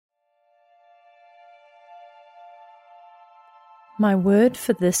My word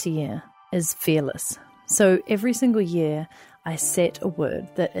for this year is fearless. So every single year, I set a word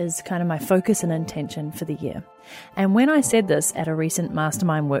that is kind of my focus and intention for the year. And when I said this at a recent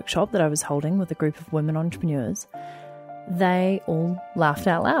mastermind workshop that I was holding with a group of women entrepreneurs, they all laughed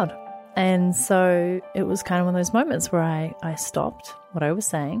out loud. And so it was kind of one of those moments where I stopped what I was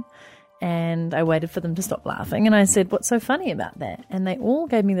saying and I waited for them to stop laughing. And I said, "What's so funny about that?" And they all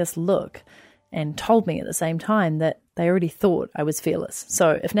gave me this look and told me at the same time that they already thought I was fearless.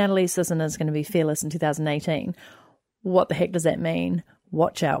 So if Natalie Sisson is going to be fearless in 2018, what the heck does that mean?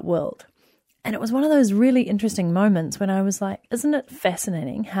 Watch out, world. And it was one of those really interesting moments when I was like, isn't it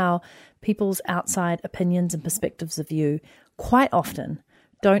fascinating how people's outside opinions and perspectives of you quite often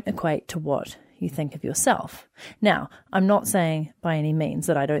don't equate to what you think of yourself. Now, I'm not saying by any means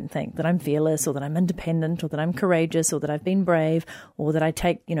that I don't think that I'm fearless or that I'm independent or that I'm courageous or that I've been brave or that I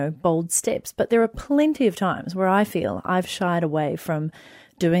take, bold steps. But there are plenty of times where I feel I've shied away from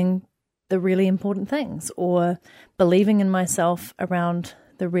doing the really important things or believing in myself around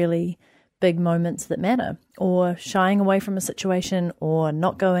the really big moments that matter, or shying away from a situation, or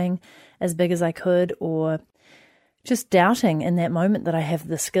not going as big as I could, or just doubting in that moment that I have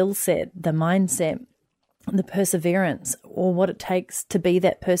the skill set, the mindset, the perseverance, or what it takes to be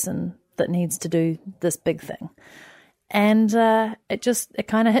that person that needs to do this big thing. And it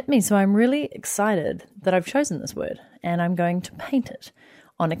kind of hit me. So I'm really excited that I've chosen this word and I'm going to paint it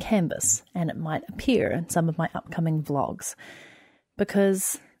on a canvas, and it might appear in some of my upcoming vlogs,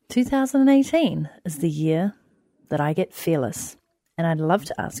 because 2018 is the year that I get fearless. And I'd love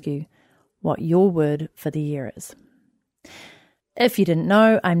to ask you what your word for the year is. If you didn't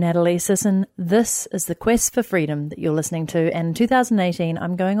know, I'm Natalie Sisson. This is the Quest for Freedom that you're listening to. And in 2018,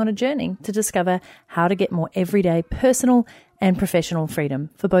 I'm going on a journey to discover how to get more everyday personal and professional freedom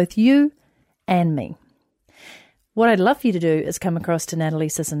for both you and me. What I'd love for you to do is come across to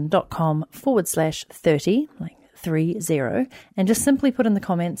nataliesisson.com/30, like 30, and just simply put in the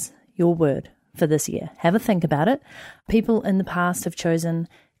comments your word for this year. Have a think about it. People in the past have chosen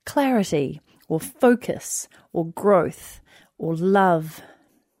clarity or focus or growth or love,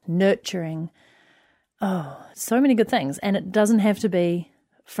 nurturing. Oh, so many good things. And it doesn't have to be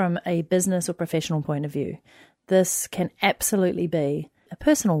from a business or professional point of view. This can absolutely be a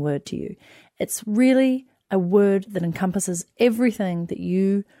personal word to you. It's really a word that encompasses everything that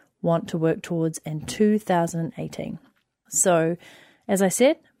you want to work towards in 2018. So, as I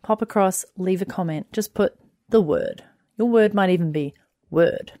said, pop across, leave a comment, just put the word. Your word might even be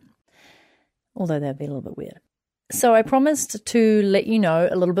word, although that'd be a little bit weird. So I promised to let you know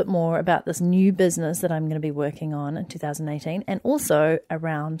a little bit more about this new business that I'm going to be working on in 2018, and also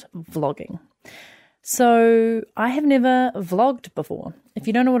around vlogging. So I have never vlogged before. If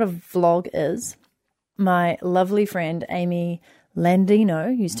you don't know what a vlog is, my lovely friend Amy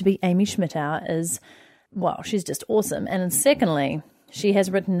Landino, used to be Amy Schmittauer, she's just awesome. And secondly, she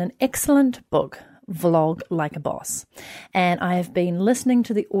has written an excellent book, Vlog Like a Boss. And I have been listening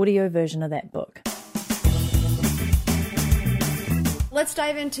to the audio version of that book. Let's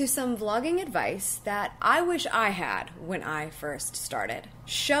dive into some vlogging advice that I wish I had when I first started.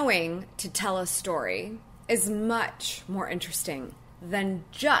 Showing to tell a story is much more interesting than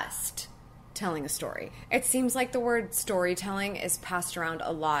just telling a story. It seems like the word storytelling is passed around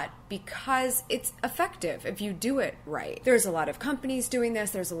a lot because it's effective if you do it right. There's a lot of companies doing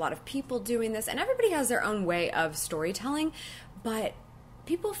this, there's a lot of people doing this, and everybody has their own way of storytelling, but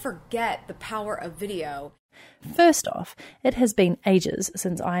people forget the power of video. First off, it has been ages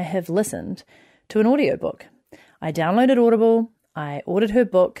since I have listened to an audiobook. I downloaded Audible, I ordered her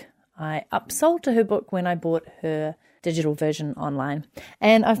book, I upsold to her book when I bought her digital version online.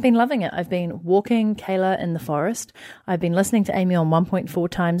 And I've been loving it. I've been walking Kayla in the forest. I've been listening to Amy on 1.4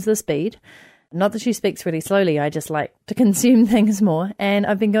 times the speed. Not that she speaks really slowly, I just like to consume things more. And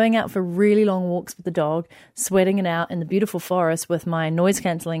I've been going out for really long walks with the dog, sweating it out in the beautiful forest with my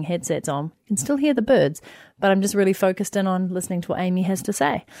noise-cancelling headsets on. You can still hear the birds, but I'm just really focused in on listening to what Amy has to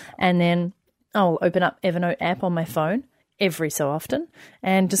say. And then I'll open up Evernote app on my phone every so often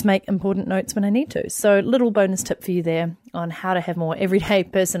and just make important notes when I need to. So little bonus tip for you there on how to have more everyday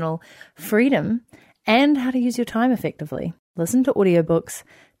personal freedom and how to use your time effectively. Listen to audiobooks,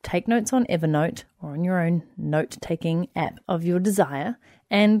 take notes on Evernote or on your own note-taking app of your desire,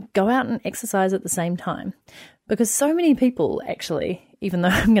 and go out and exercise at the same time. Because so many people actually, even though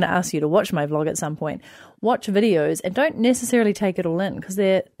I'm going to ask you to watch my vlog at some point, watch videos and don't necessarily take it all in because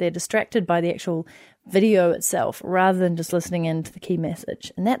they're distracted by the actual video itself rather than just listening in to the key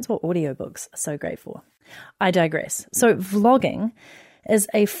message. And that's what audiobooks are so great for. I digress. So vlogging is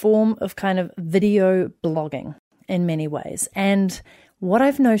a form of kind of video blogging. in many ways. And what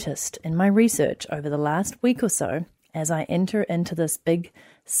I've noticed in my research over the last week or so, as I enter into this big,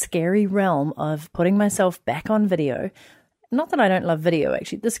 scary realm of putting myself back on video, not that I don't love video,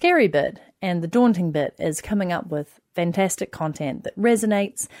 actually, the scary bit and the daunting bit is coming up with fantastic content that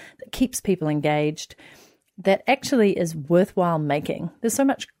resonates, that keeps people engaged, that actually is worthwhile making. There's so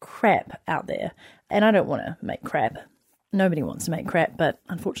much crap out there, and I don't want to make crap. Nobody wants to make crap, but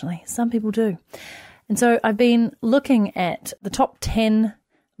unfortunately, some people do. And so I've been looking at the top 10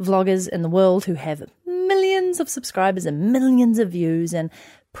 vloggers in the world who have millions of subscribers and millions of views and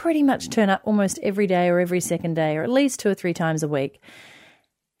pretty much turn up almost every day or every second day or at least 2 or 3 times a week.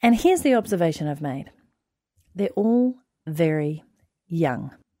 And here's the observation I've made. They're all very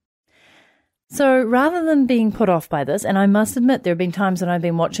young. So rather than being put off by this, and I must admit there have been times when I've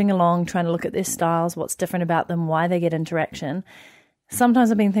been watching along, trying to look at their styles, what's different about them, why they get interaction.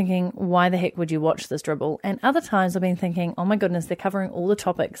 Sometimes I've been thinking, why the heck would you watch this dribble? And other times I've been thinking, oh my goodness, they're covering all the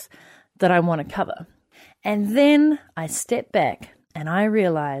topics that I want to cover. And then I step back and I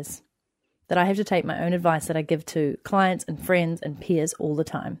realize that I have to take my own advice that I give to clients and friends and peers all the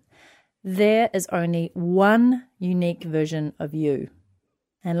time. There is only one unique version of you.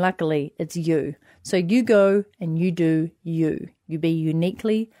 And luckily, it's you. So you go and you do you. You be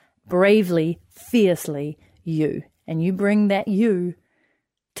uniquely, bravely, fiercely you. And you bring that you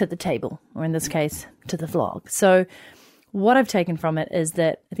to the table, or in this case, to the vlog. So what I've taken from it is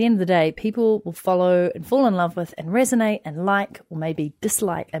that at the end of the day, people will follow and fall in love with and resonate and like or maybe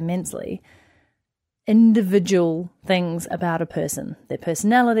dislike immensely individual things about a person, their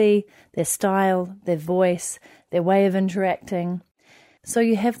personality, their style, their voice, their way of interacting. So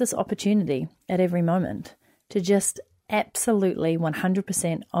you have this opportunity at every moment to just absolutely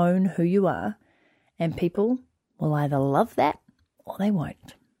 100% own who you are, and people will either love that or they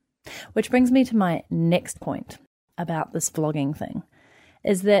won't. Which brings me to my next point about this vlogging thing,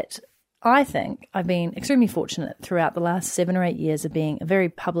 is that I think I've been extremely fortunate throughout the last 7 or 8 years of being a very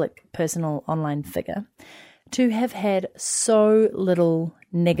public, personal, online figure to have had so little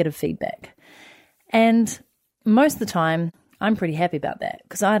negative feedback. And most of the time, I'm pretty happy about that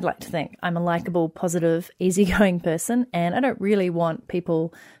because I'd like to think I'm a likable, positive, easygoing person, and I don't really want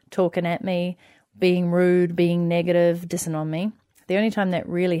people talking at me, being rude, being negative, dissing on me. The only time that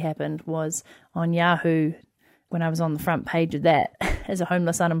really happened was on Yahoo when I was on the front page of that as a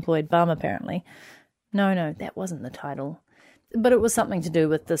homeless, unemployed bum, apparently. No, that wasn't the title. But it was something to do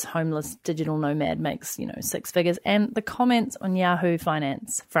with this homeless digital nomad makes, 6 figures. And the comments on Yahoo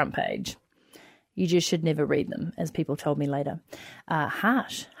Finance front page, you just should never read them, as people told me later.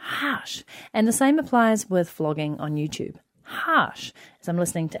 Harsh. And the same applies with vlogging on YouTube. Harsh. As I'm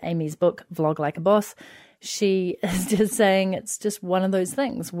listening to Amy's book, Vlog Like a Boss, she is just saying it's just one of those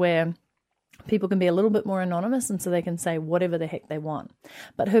things where people can be a little bit more anonymous and so they can say whatever the heck they want.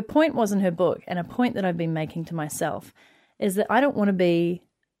 But her point was in her book, and a point that I've been making to myself, is that I don't want to be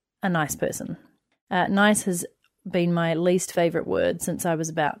a nice person. Nice has been my least favorite word since I was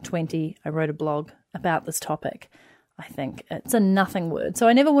about 20. I wrote a blog about this topic. I think it's a nothing word. So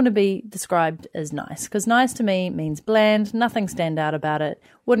I never want to be described as nice, because nice to me means bland, nothing stand out about it,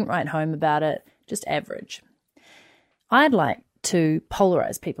 wouldn't write home about it, just average. I'd like to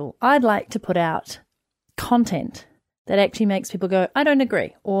polarize people. I'd like to put out content that actually makes people go, I don't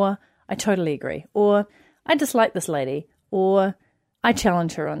agree, or I totally agree, or I dislike this lady, or I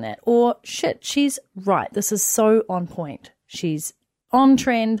challenge her on that, or shit, she's right. This is so on point. She's on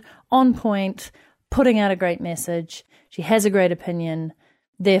trend, on point, putting out a great message. She has a great opinion.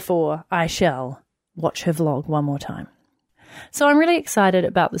 Therefore, I shall watch her vlog one more time. So I'm really excited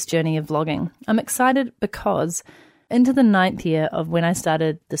about this journey of vlogging. I'm excited because into the 9th year of when I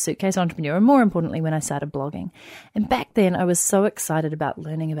started The Suitcase Entrepreneur, and more importantly, when I started blogging. And back then, I was so excited about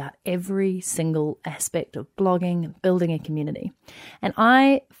learning about every single aspect of blogging and building a community. And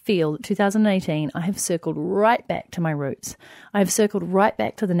I feel that 2018, I have circled right back to my roots. I have circled right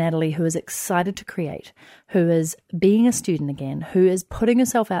back to the Natalie who is excited to create, who is being a student again, who is putting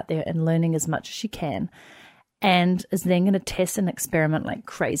herself out there and learning as much as she can, and is then going to test and experiment like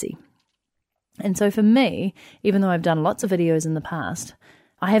crazy. And so for me, even though I've done lots of videos in the past,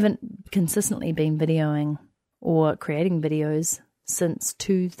 I haven't consistently been videoing or creating videos since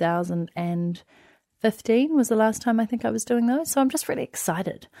 2015 was the last time I think I was doing those. So I'm just really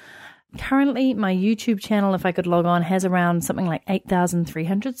excited. Currently, my YouTube channel, if I could log on, has around something like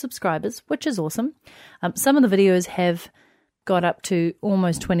 8,300 subscribers, which is awesome. Some of the videos have got up to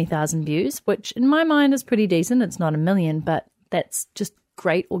almost 20,000 views, which in my mind is pretty decent. It's not a million, but that's just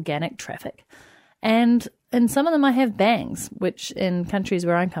great organic traffic. And in some of them I have bangs, which in countries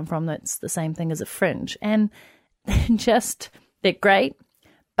where I come from, that's the same thing as a fringe. And they're great,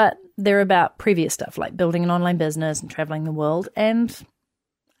 but they're about previous stuff like building an online business and traveling the world. And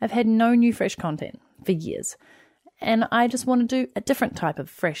I've had no new fresh content for years. And I just want to do a different type of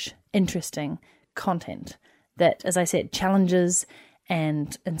fresh, interesting content that, as I said, challenges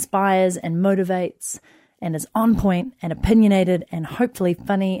and inspires and motivates and is on point and opinionated and hopefully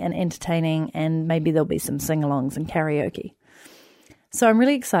funny and entertaining, and maybe there'll be some sing-alongs and karaoke. So I'm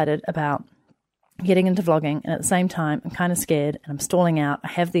really excited about getting into vlogging, and at the same time, I'm kind of scared and I'm stalling out. I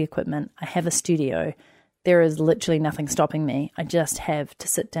have the equipment, I have a studio. There is literally nothing stopping me. I just have to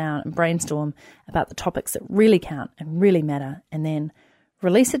sit down and brainstorm about the topics that really count and really matter, and then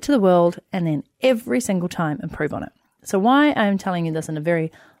release it to the world, and then every single time improve on it. So why I'm telling you this in a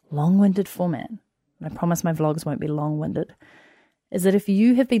very long-winded format, and I promise my vlogs won't be long-winded, is that if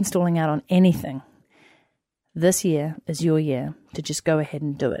you have been stalling out on anything, this year is your year to just go ahead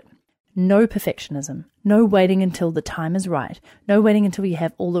and do it. No perfectionism, no waiting until the time is right, no waiting until you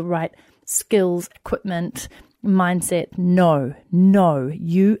have all the right skills, equipment, mindset. No,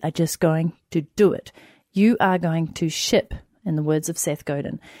 you are just going to do it. You are going to ship, in the words of Seth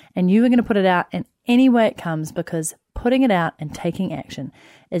Godin, and you are going to put it out in any way it comes, because putting it out and taking action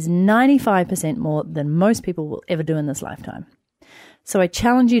is 95% more than most people will ever do in this lifetime. So I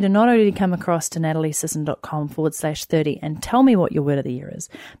challenge you to not only come across to nataliesisson.com/30 and tell me what your word of the year is,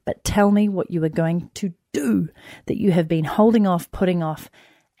 but tell me what you are going to do that you have been holding off, putting off,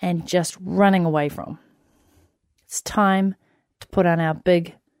 and just running away from. It's time to put on our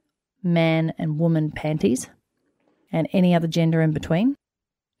big man and woman panties, and any other gender in between.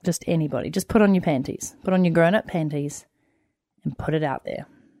 Just anybody. Just put on your panties. Put on your grown-up panties and put it out there.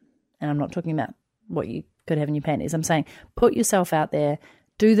 And I'm not talking about what you could have in your panties. I'm saying put yourself out there.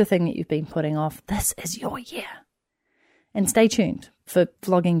 Do the thing that you've been putting off. This is your year. And stay tuned for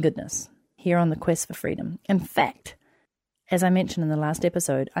vlogging goodness here on the Quest for Freedom. In fact, as I mentioned in the last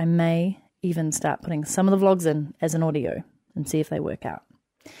episode, I may even start putting some of the vlogs in as an audio and see if they work out.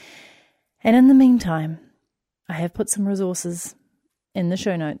 And in the meantime, I have put some resources in the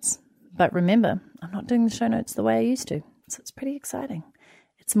show notes. But remember, I'm not doing the show notes the way I used to. So it's pretty exciting.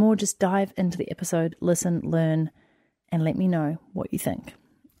 It's more just dive into the episode, listen, learn, and let me know what you think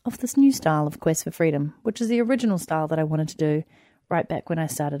of this new style of Quest for Freedom, which is the original style that I wanted to do right back when I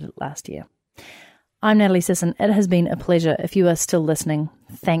started it last year. I'm Natalie Sisson. It has been a pleasure. If you are still listening,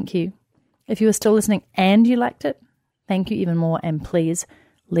 thank you. If you are still listening and you liked it, thank you even more. And please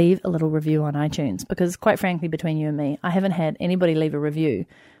leave a little review on iTunes, because quite frankly, between you and me, I haven't had anybody leave a review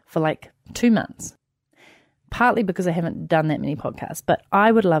for like 2 months. Partly because I haven't done that many podcasts, but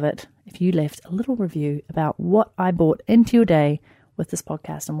I would love it if you left a little review about what I brought into your day with this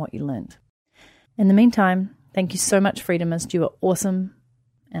podcast and what you learned. In the meantime, thank you so much, Freedomist. You are awesome,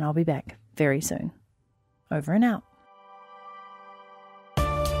 and I'll be back very soon. Over and out.